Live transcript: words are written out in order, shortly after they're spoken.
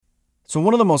So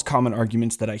one of the most common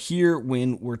arguments that I hear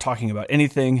when we're talking about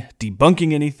anything,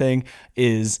 debunking anything,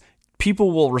 is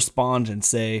people will respond and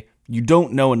say, you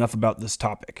don't know enough about this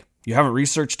topic. You haven't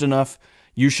researched enough.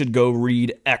 You should go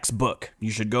read X book.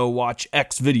 You should go watch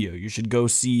X video. You should go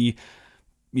see,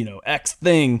 X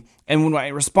thing. And when I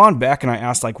respond back and I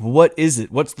ask, what is it?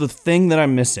 What's the thing that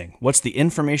I'm missing? What's the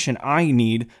information I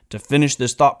need to finish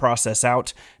this thought process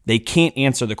out? They can't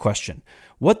answer the question.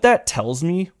 What that tells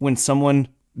me when someone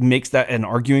makes that an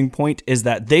arguing point is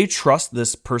that they trust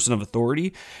this person of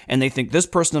authority and they think this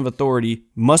person of authority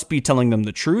must be telling them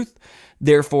the truth.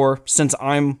 Therefore, since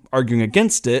I'm arguing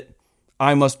against it,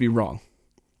 I must be wrong.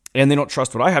 And they don't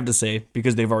trust what I have to say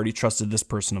because they've already trusted this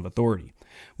person of authority,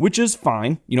 which is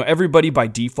fine. Everybody by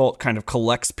default kind of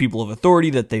collects people of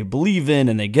authority that they believe in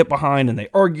and they get behind and they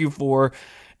argue for,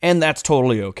 and that's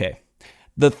totally okay.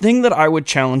 The thing that I would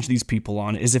challenge these people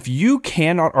on is if you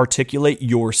cannot articulate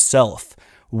yourself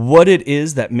what it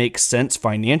is that makes sense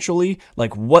financially,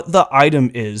 like what the item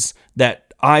is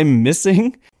that I'm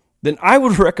missing, then I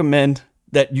would recommend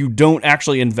that you don't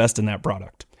actually invest in that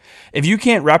product. If you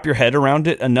can't wrap your head around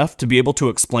it enough to be able to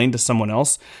explain to someone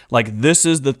else, this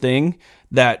is the thing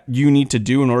that you need to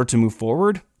do in order to move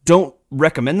forward, don't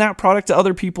recommend that product to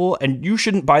other people, and you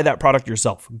shouldn't buy that product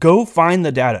yourself. Go find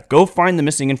the data. Go find the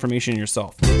missing information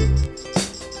yourself.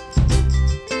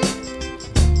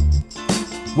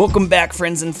 Welcome back,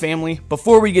 friends and family.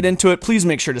 Before we get into it, please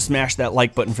make sure to smash that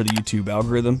like button for the YouTube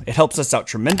algorithm. It helps us out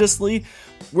tremendously.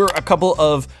 We're a couple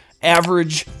of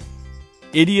average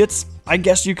idiots, I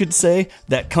guess you could say,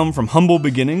 that come from humble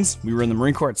beginnings. We were in the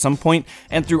Marine Corps at some point,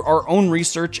 and through our own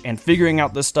research and figuring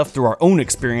out this stuff through our own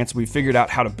experience, we figured out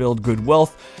how to build good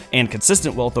wealth and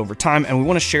consistent wealth over time, and we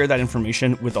want to share that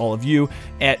information with all of you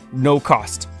at no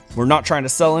cost. We're not trying to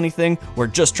sell anything. We're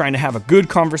just trying to have a good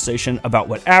conversation about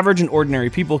what average and ordinary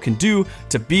people can do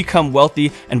to become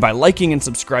wealthy. And by liking and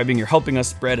subscribing, you're helping us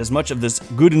spread as much of this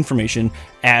good information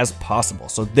as possible.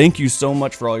 So thank you so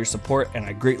much for all your support, and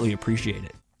I greatly appreciate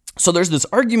it. So there's this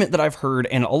argument that I've heard,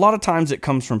 and a lot of times it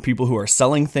comes from people who are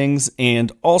selling things and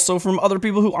also from other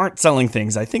people who aren't selling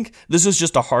things. I think this is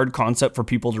just a hard concept for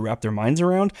people to wrap their minds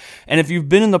around. And if you've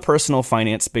been in the personal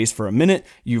finance space for a minute,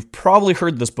 you've probably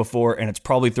heard this before, and it's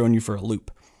probably thrown you for a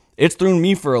loop. It's thrown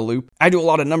me for a loop. I do a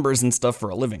lot of numbers and stuff for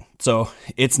a living, so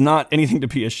it's not anything to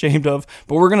be ashamed of,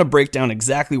 but we're going to break down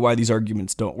exactly why these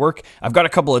arguments don't work. I've got a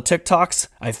couple of TikToks.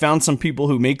 I found some people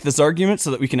who make this argument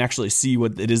so that we can actually see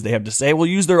what it is they have to say. We'll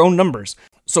use their own numbers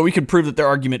so we can prove that their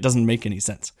argument doesn't make any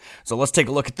sense. So let's take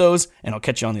a look at those, and I'll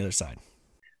catch you on the other side.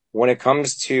 When it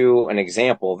comes to an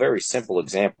example, a very simple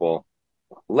example,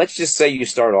 let's just say you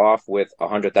start off with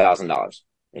 $100,000.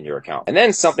 In your account. And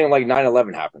then something like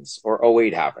 9/11 happens or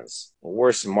 08 happens, the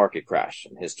worst market crash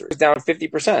in history. It's down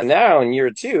 50%. Now in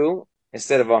year two,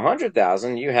 instead of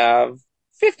 100,000, you have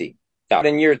 50.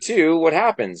 In year two, what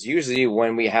happens? Usually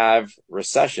when we have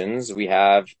recessions, we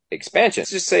have expansion.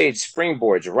 Let's just say it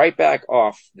springboards right back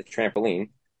off the trampoline,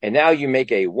 and now you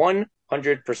make a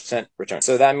 100% return.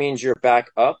 So that means you're back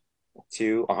up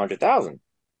to 100,000,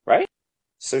 right?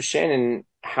 So Shannon,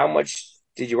 how much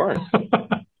did you earn?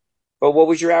 But what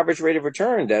was your average rate of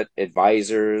return that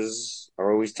advisors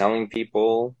are always telling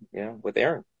people, what they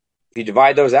earn? If you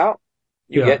divide those out,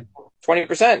 you get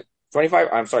 20%.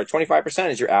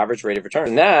 25% is your average rate of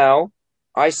return. Now,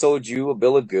 I sold you a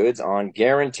bill of goods on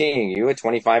guaranteeing you a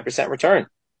 25% return.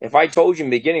 If I told you in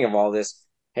the beginning of all this,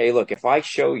 hey, look, if I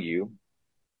show you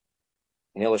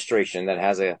an illustration that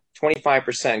has a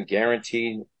 25%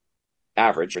 guaranteed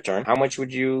average return, how much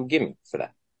would you give me for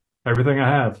that? Everything I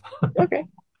have. Okay.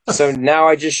 So now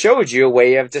I just showed you a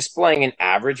way of displaying an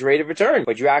average rate of return,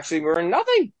 but you actually earn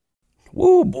nothing.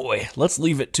 Whoa, boy. Let's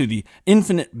leave it to the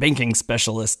infinite banking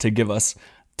specialist to give us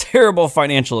terrible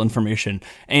financial information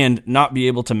and not be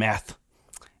able to math.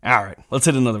 All right, let's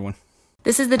hit another one.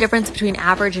 This is the difference between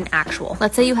average and actual.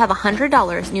 Let's say you have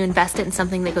 $100 and you invest it in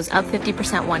something that goes up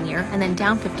 50% one year and then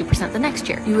down 50% the next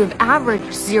year. You have averaged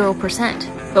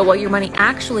 0%. But what your money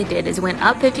actually did is it went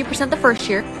up 50% the first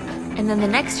year, and then the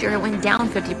next year it went down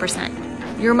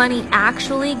 50%. Your money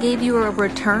actually gave you a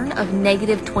return of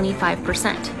negative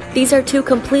 25%. These are two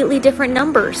completely different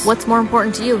numbers. What's more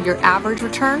important to you, your average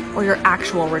return or your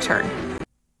actual return?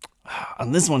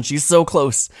 On this one, she's so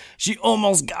close. She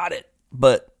almost got it,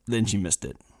 but then she missed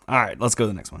it. All right, let's go to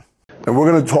the next one. And we're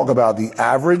going to talk about the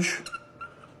average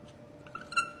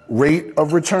rate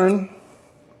of return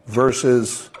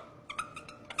versus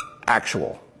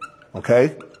actual,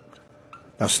 okay?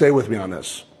 Now stay with me on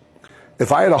this.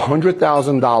 If I had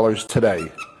 $100,000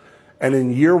 today, and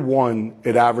in year one,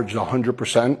 it averaged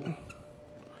 100%,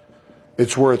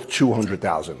 it's worth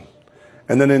 $200,000.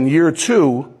 And then in year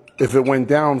 2, if it went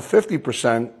down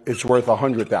 50%, it's worth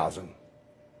 $100,000.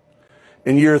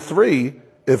 In year 3,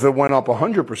 if it went up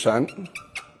 100%,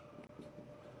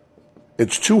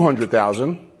 it's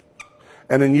 $200,000.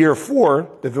 And in year 4,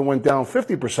 if it went down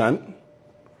 50%,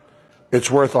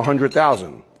 it's worth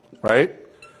 $100,000, right?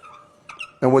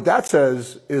 And what that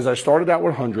says is I started out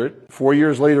with 100, 4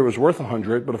 years later it was worth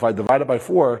 100, but if I divide it by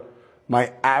 4,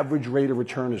 my average rate of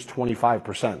return is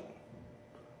 25%.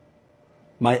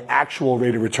 My actual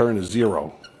rate of return is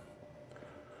 0.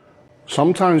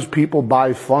 Sometimes people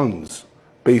buy funds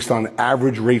based on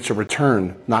average rates of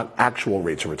return, not actual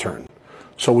rates of return.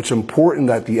 So it's important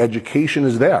that the education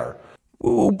is there.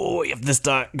 Oh boy, if this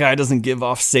guy doesn't give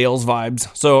off sales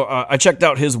vibes. So I checked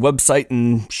out his website,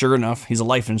 and sure enough, he's a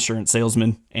life insurance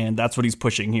salesman, and that's what he's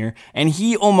pushing here. And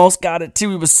he almost got it too.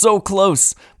 He was so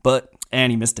close,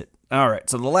 and he missed it. All right,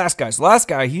 so the last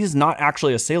guy, he's not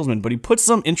actually a salesman, but he put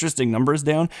some interesting numbers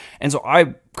down. And so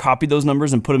I copied those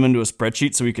numbers and put them into a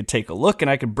spreadsheet so we could take a look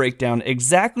and I could break down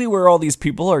exactly where all these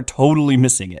people are totally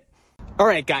missing it. All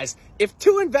right, guys, if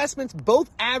two investments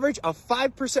both average a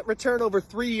 5% return over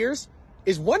 3 years,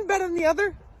 is one better than the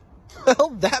other? Well,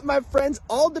 that, my friends,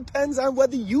 all depends on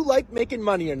whether you like making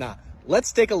money or not.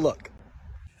 Let's take a look.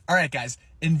 All right, guys,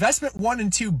 investment 1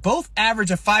 and 2 both average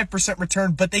a 5%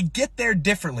 return, but they get there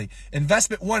differently.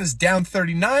 Investment 1 is down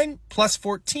 39, plus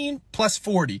 14, plus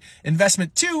 40.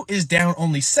 Investment 2 is down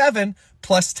only 7,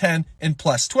 plus 10, and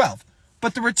plus 12.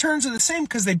 But the returns are the same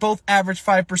because they both average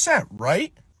 5%,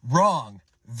 right? Wrong.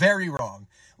 Very wrong.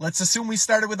 Let's assume we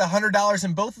started with $100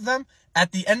 in both of them.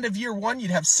 At the end of year 1,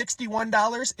 you'd have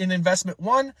 $61 in investment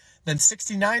 1, then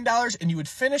 $69, and you would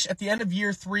finish at the end of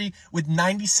year 3 with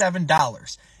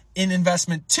 $97. In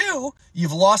investment 2,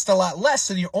 you've lost a lot less,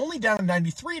 so you're only down to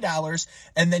 $93,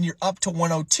 and then you're up to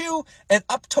 $102 and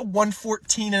up to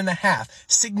 $114.5.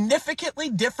 Significantly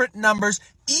different numbers,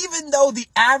 even though the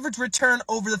average return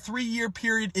over the 3-year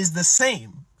period is the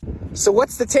same. So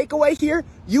what's the takeaway here?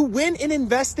 You win in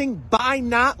investing by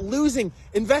not losing.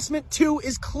 Investment 2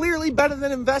 is clearly better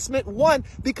than investment 1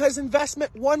 because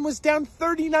investment 1 was down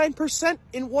 39%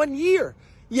 in 1 year.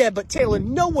 Yeah, but Taylor,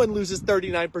 no one loses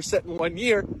 39% in 1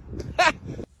 year.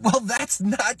 Well, that's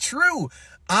not true.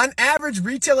 On average,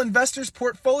 retail investors'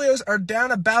 portfolios are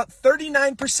down about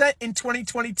 39% in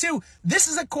 2022. This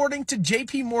is according to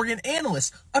JP Morgan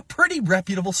analysts, a pretty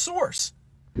reputable source.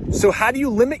 So how do you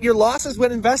limit your losses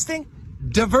when investing?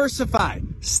 Diversify.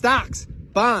 Stocks,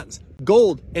 bonds,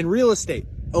 gold, and real estate.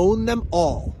 Own them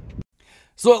all.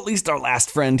 So at least our last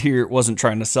friend here wasn't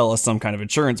trying to sell us some kind of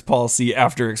insurance policy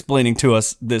after explaining to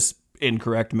us this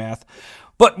incorrect math.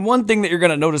 But one thing that you're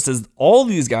going to notice is all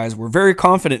these guys were very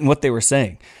confident in what they were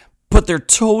saying, but they're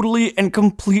totally and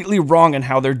completely wrong in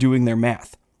how they're doing their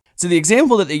math. So the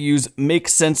example that they use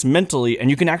makes sense mentally, and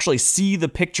you can actually see the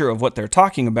picture of what they're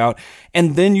talking about,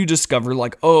 and then you discover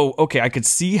like, oh, okay, I could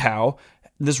see how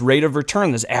this rate of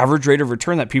return, this average rate of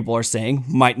return that people are saying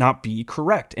might not be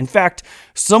correct. In fact,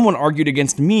 someone argued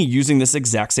against me using this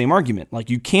exact same argument.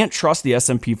 Like, you can't trust the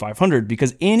S&P 500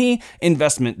 because any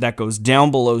investment that goes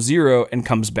down below 0 and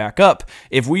comes back up,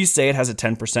 if we say it has a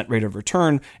 10% rate of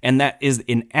return and that is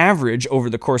an average over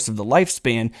the course of the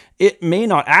lifespan, it may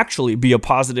not actually be a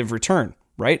positive return,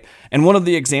 right? And one of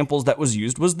the examples that was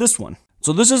used was this one.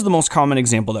 So this is the most common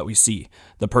example that we see.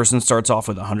 The person starts off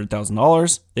with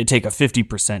 $100,000, they take a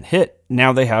 50% hit,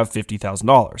 now they have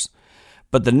 $50,000.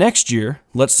 But the next year,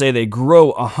 let's say they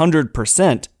grow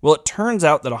 100%, well, it turns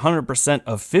out that 100%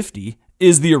 of 50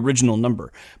 is the original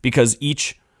number because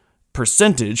each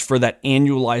percentage for that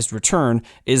annualized return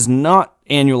is not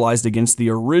annualized against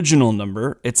the original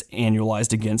number, it's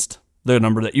annualized against the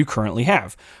number that you currently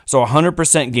have. So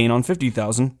 100% gain on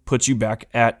 50,000 puts you back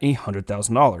at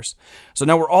 $100,000. So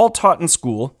now we're all taught in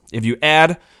school, if you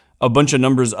add a bunch of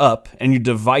numbers up and you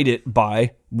divide it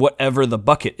by whatever the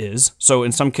bucket is. So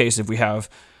in some case, if we have,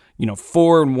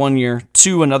 4 in 1 year,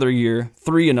 2 another year,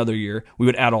 3 another year, we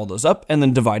would add all those up and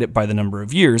then divide it by the number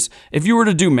of years. If you were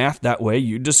to do math that way,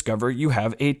 you'd discover you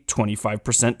have a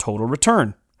 25% total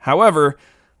return. However,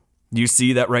 you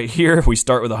see that right here, if we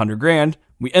start with 100 grand,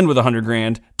 we end with 100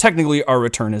 grand, technically our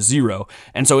return is 0.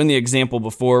 And so in the example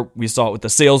before, we saw it with the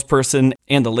salesperson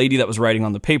and the lady that was writing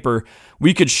on the paper,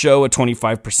 we could show a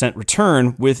 25%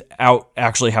 return without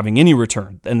actually having any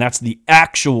return. And that's the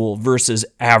actual versus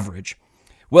average.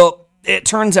 Well, it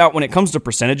turns out when it comes to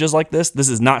percentages like this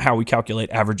is not how we calculate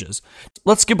averages.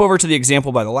 Let's skip over to the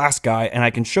example by the last guy, and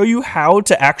I can show you how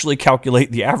to actually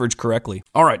calculate the average correctly.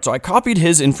 All right, so I copied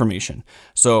his information.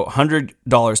 So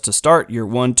 $100 to start, year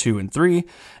 1, 2, and 3,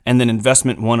 and then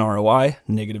investment 1 ROI,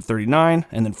 negative 39,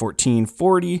 and then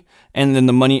 1440, and then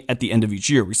the money at the end of each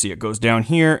year. We see it goes down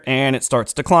here, and it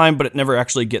starts to climb, but it never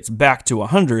actually gets back to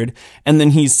 100. And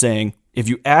then he's saying, if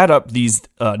you add up these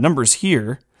numbers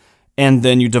here, and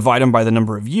then you divide them by the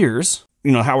number of years,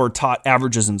 how we're taught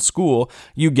averages in school,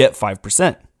 you get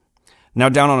 5%. Now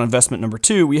down on investment number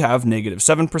 2, we have negative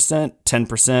 7%,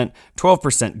 10%,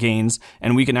 12% gains,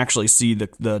 and we can actually see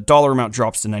the dollar amount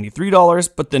drops to $93,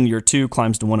 but then year 2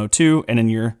 climbs to 102, and in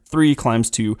year 3 climbs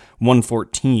to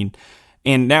 114.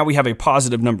 And now we have a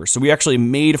positive number. So we actually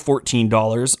made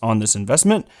 $14 on this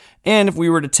investment, and if we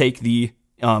were to take the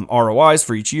ROIs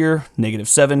for each year, negative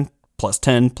 7, plus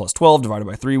 10 plus 12 divided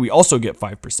by 3, we also get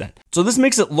 5%. So this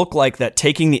makes it look like that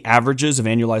taking the averages of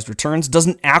annualized returns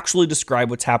doesn't actually describe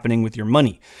what's happening with your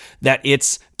money, that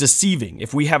it's deceiving.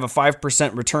 If we have a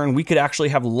 5% return, we could actually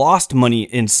have lost money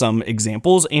in some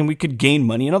examples, and we could gain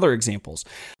money in other examples.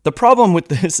 The problem with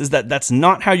this is that that's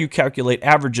not how you calculate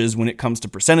averages when it comes to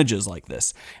percentages like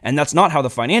this, and that's not how the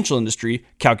financial industry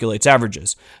calculates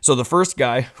averages. So the first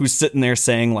guy who's sitting there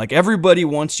saying, like, everybody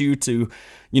wants you to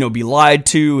be lied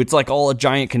to, it's like all a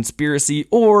giant conspiracy,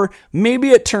 or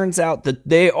maybe it turns out that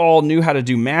they all knew how to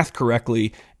do math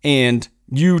correctly and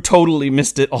you totally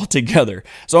missed it altogether.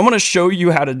 So I'm going to show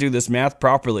you how to do this math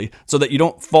properly so that you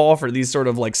don't fall for these sort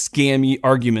of like scammy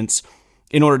arguments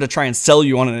in order to try and sell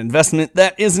you on an investment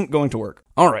that isn't going to work.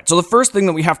 All right, so the first thing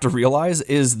that we have to realize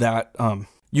is that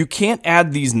you can't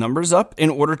add these numbers up in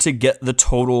order to get the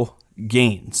total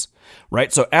gains,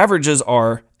 right? So averages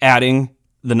are adding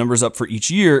the numbers up for each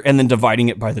year and then dividing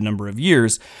it by the number of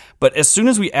years. But as soon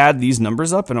as we add these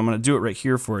numbers up, and I'm going to do it right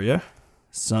here for you,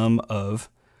 sum of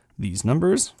these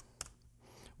numbers,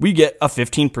 we get a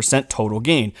 15% total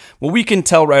gain. Well, we can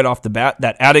tell right off the bat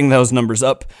that adding those numbers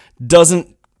up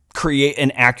doesn't create an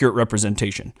accurate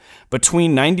representation.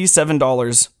 Between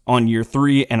 $97 on year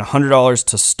 3 and $100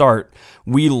 to start,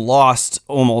 we lost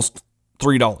almost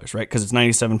 $3, right? Because it's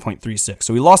 97.36.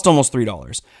 So we lost almost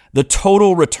 $3. The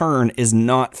total return is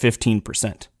not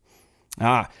 15%.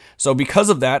 So because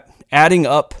of that, adding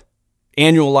up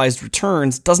annualized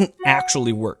returns doesn't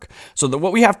actually work. So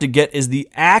what we have to get is the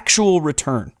actual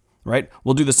return, right?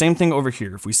 We'll do the same thing over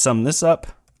here. If we sum this up,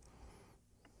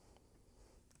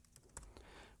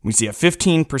 we see a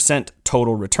 15%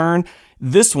 total return.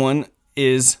 This one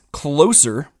is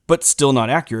closer, but still not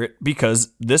accurate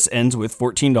because this ends with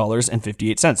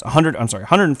 $14.58.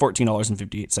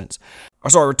 $114.58.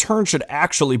 So our return should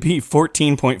actually be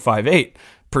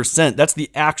 14.58%. That's the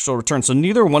actual return. So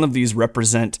neither one of these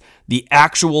represent the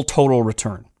actual total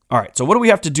return. All right, so what do we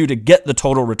have to do to get the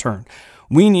total return?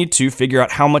 We need to figure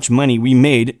out how much money we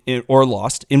made or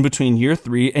lost in between year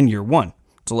 3 and year 1.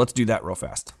 So let's do that real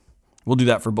fast. We'll do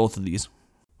that for both of these.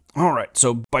 All right,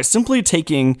 so by simply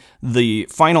taking the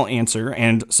final answer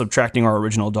and subtracting our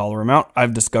original dollar amount,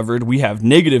 I've discovered we have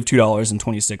negative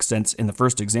 $2.26 in the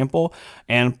first example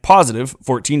and positive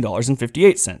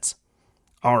 $14.58.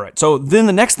 All right, so then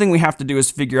the next thing we have to do is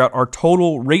figure out our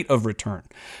total rate of return.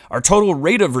 Our total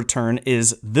rate of return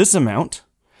is this amount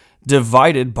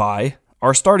divided by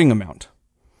our starting amount.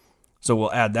 So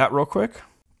we'll add that real quick.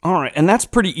 All right, and that's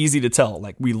pretty easy to tell.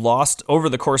 Like we lost, over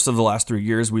the course of the last 3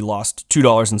 years, we lost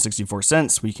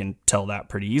 $2.64. We can tell that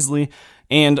pretty easily.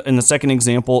 And in the second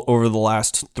example, over the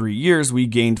last 3 years, we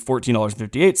gained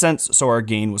 $14.58, so our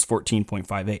gain was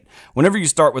 14.58. Whenever you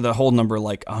start with a whole number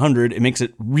like 100, it makes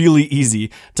it really easy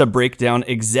to break down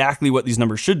exactly what these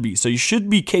numbers should be. So you should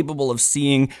be capable of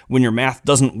seeing when your math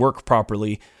doesn't work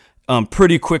properly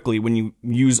pretty quickly when you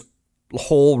use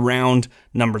whole round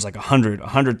numbers like 100,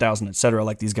 100,000, etc.,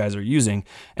 like these guys are using.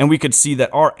 And we could see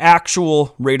that our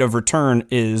actual rate of return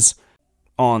is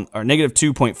on our negative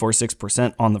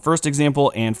 2.46% on the first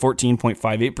example and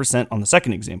 14.58% on the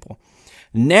second example.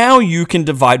 Now you can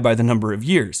divide by the number of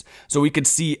years. So we could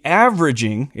see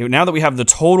averaging, now that we have the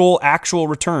total actual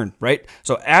return, right?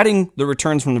 So adding the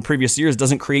returns from the previous years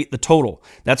doesn't create the total.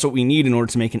 That's what we need in order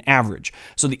to make an average.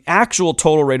 So the actual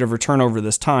total rate of return over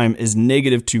this time is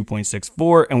negative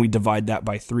 2.64, and we divide that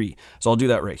by 3. So I'll do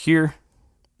that right here.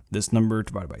 This number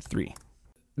divided by 3.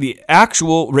 The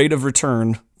actual rate of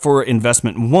return for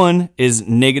investment 1 is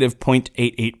negative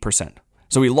 0.88%.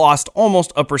 So we lost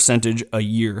almost a percentage a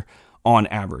year on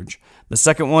average. The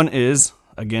second one is,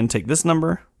 again, take this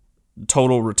number,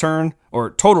 total return or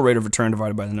total rate of return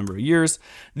divided by the number of years.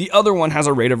 The other one has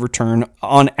a rate of return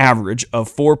on average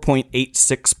of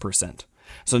 4.86%.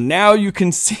 So now you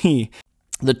can see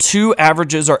the two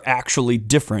averages are actually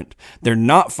different. They're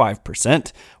not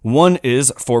 5%. One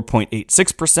is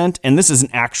 4.86%, and this is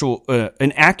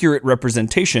an accurate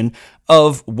representation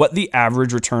of what the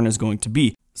average return is going to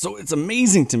be. So it's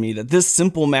amazing to me that this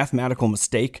simple mathematical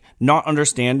mistake, not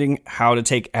understanding how to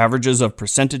take averages of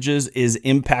percentages, is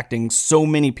impacting so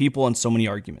many people and so many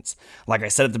arguments. Like I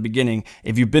said at the beginning,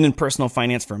 if you've been in personal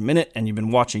finance for a minute and you've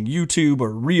been watching YouTube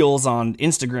or Reels on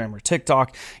Instagram or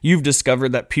TikTok, you've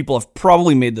discovered that people have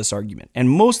probably made this argument. And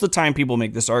most of the time people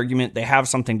make this argument, they have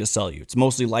something to sell you. It's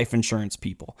mostly life insurance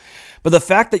people. But the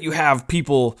fact that you have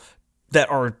people that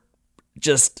are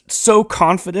just so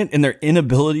confident in their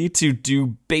inability to do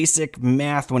basic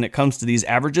math when it comes to these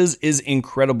averages is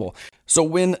incredible. So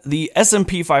when the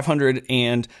S&P 500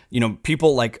 and,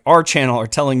 people like our channel are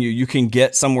telling you can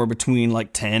get somewhere between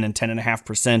like 10 and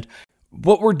 10.5%,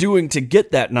 what we're doing to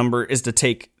get that number is to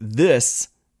take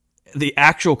the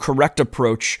actual correct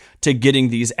approach to getting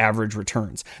these average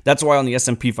returns. That's why on the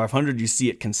S&P 500, you see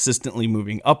it consistently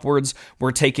moving upwards.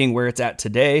 We're taking where it's at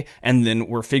today, and then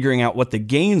we're figuring out what the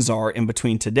gains are in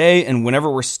between today and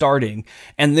whenever we're starting.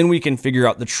 And then we can figure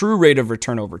out the true rate of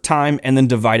return over time and then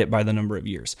divide it by the number of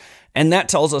years. And that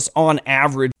tells us on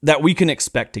average that we can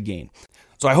expect to gain.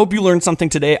 So I hope you learned something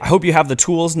today. I hope you have the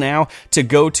tools now to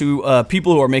go to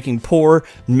people who are making poor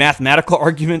mathematical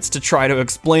arguments to try to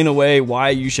explain away why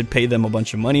you should pay them a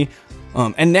bunch of money.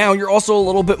 And now you're also a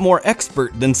little bit more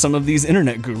expert than some of these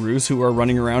internet gurus who are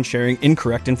running around sharing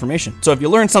incorrect information. So if you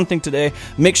learned something today,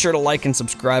 make sure to like and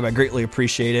subscribe. I greatly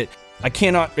appreciate it. I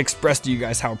cannot express to you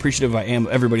guys how appreciative I am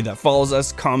of everybody that follows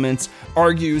us, comments,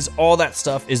 argues. All that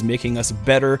stuff is making us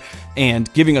better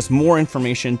and giving us more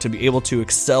information to be able to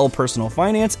excel personal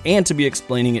finance and to be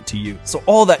explaining it to you. So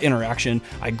all that interaction,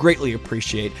 I greatly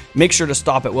appreciate. Make sure to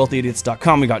stop at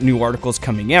wealthyidiots.com. We got new articles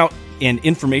coming out and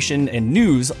information and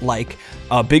news like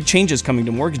big changes coming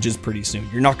to mortgages pretty soon.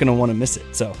 You're not going to want to miss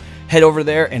it. So head over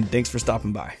there, and thanks for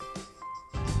stopping by.